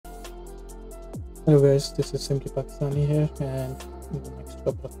Hello guys, this is simply Pakistani here, and in the next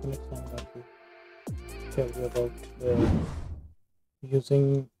couple of minutes I'm going to tell you about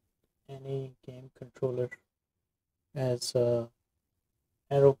using any game controller as a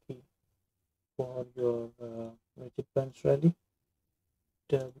arrow key for your rigid punch rally.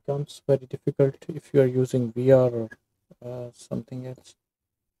 It becomes very difficult if you are using VR or something else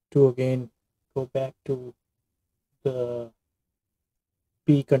to again go back to the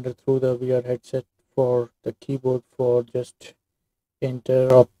peek under through the VR headset for the keyboard for just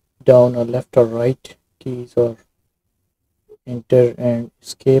enter up, down, or left or right keys, or enter and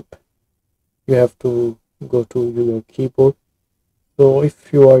escape. You have to go to your keyboard. So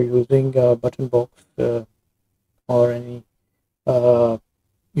if you are using a button box or any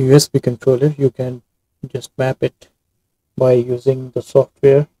USB controller, you can just map it by using the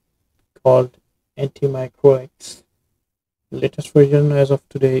software called AntiMicroX. The latest version as of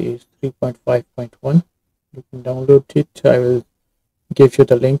today is 3.5.1. You can download it. I will give you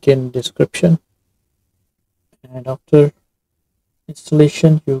the link in description. And after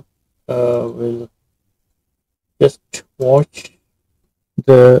installation, you will just watch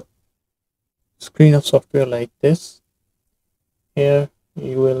the screen of software like this. Here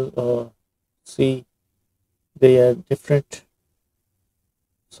you will see there are different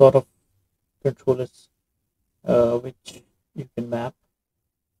sort of controllers which you can map.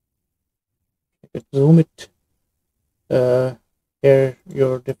 You can zoom it. Here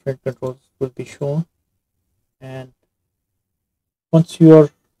your different controls will be shown, and once you are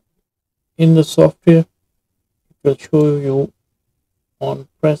in the software, it will show you on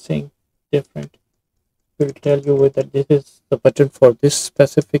pressing different. It will tell you whether this is the button for this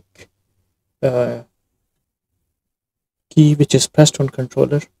specific key which is pressed on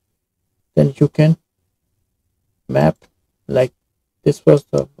controller. Then you can map, like this was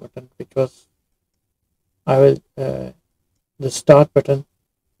the button which was the start button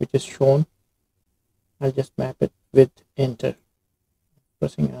which is shown. I'll just map it with enter,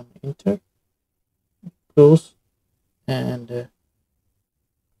 pressing on enter, close, and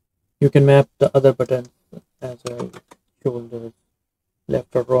you can map the other buttons as shoulder,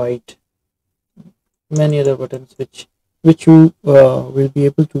 left or right, many other buttons which you will be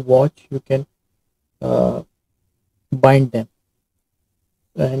able to watch. You can bind them,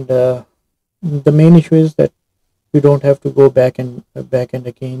 and the main issue is that you don't have to go back and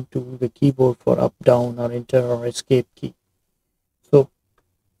again to the keyboard for up, down, or enter or escape key. So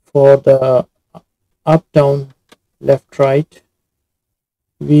for the up, down, left, right,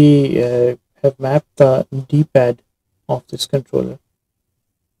 we have mapped the D-pad of this controller.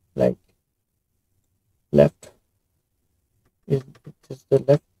 Like left is the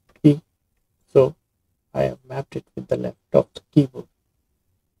left key, so I have mapped it with the left of the keyboard.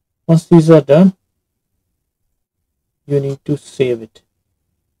 Once these are done, you need to save it.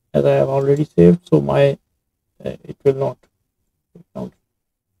 As I have already saved, so my it will not count.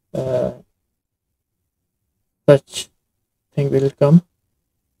 Such thing will come.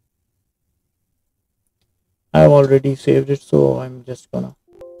 I have already saved it, so I'm just gonna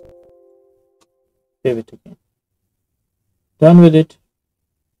save it again. Done with it.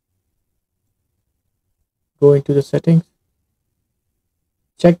 Go into the settings.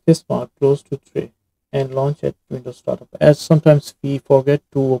 Check this mark close to tray and launch at Windows Startup. As sometimes we forget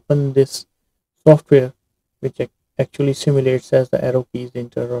to open this software which actually simulates as the arrow keys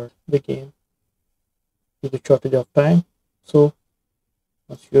enter the game due to shortage of time. So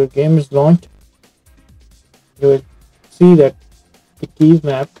once your game is launched, you will see that the keys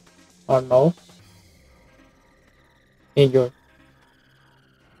map are now in your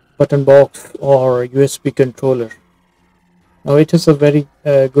button box or USB controller. Now it is a very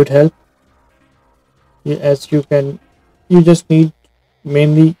good help. As you just need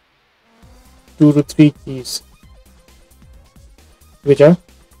mainly 2 to 3 keys which are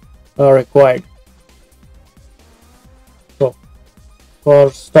required. So for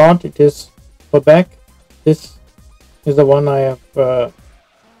start, it is for back. This is the one I have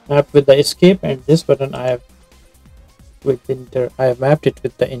mapped with the escape, and this button I have with enter. I have mapped it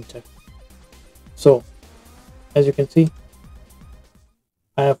with the enter. So as you can see,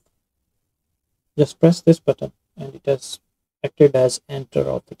 I have just pressed this button and it has acted as enter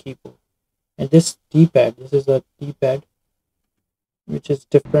of the keyboard. And this D-pad, this is a D-pad which is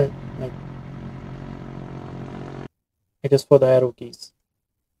different, like it is for the arrow keys.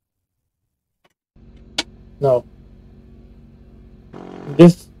 Now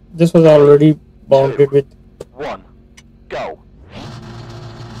this was already bounded with 1 go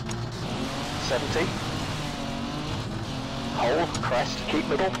 70 hold crest keep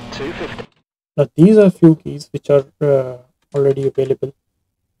middle 250. Now these are few keys which are already available,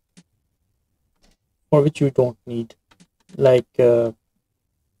 for which you don't need, like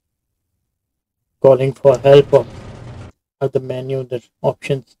calling for help or the menu, the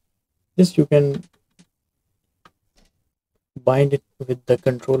options. This you can bind it with the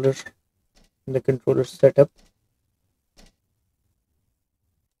controller in the controller setup,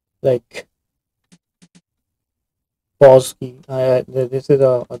 like pause key. This is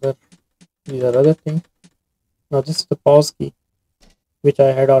a other, these are other things. Now this is the pause key which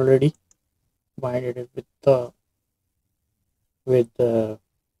I had already binded it with the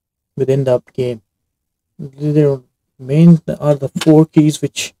within the game. The main are the four keys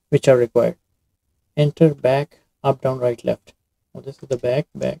which are required: enter, back, up, down, right, left. Now this is the back,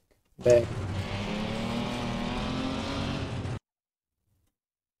 back, back.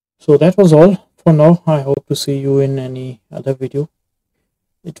 So that was all for now. I hope to see you in any other video.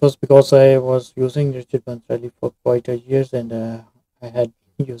 It was because I was using Richard Bantrelli for quite a years, and I had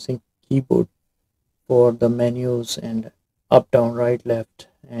using keyboard for the menus and up, down, right, left,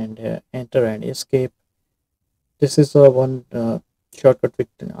 and enter and escape. This is one shortcut which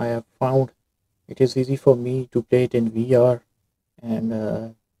I have found. It is easy for me to play it in VR,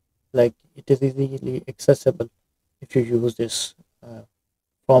 and like it is easily accessible if you use this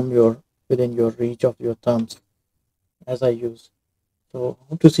from your within your reach of your thumbs, as I use. So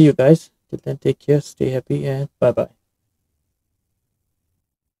hope to see you guys. Till then, take care, stay happy, and bye bye.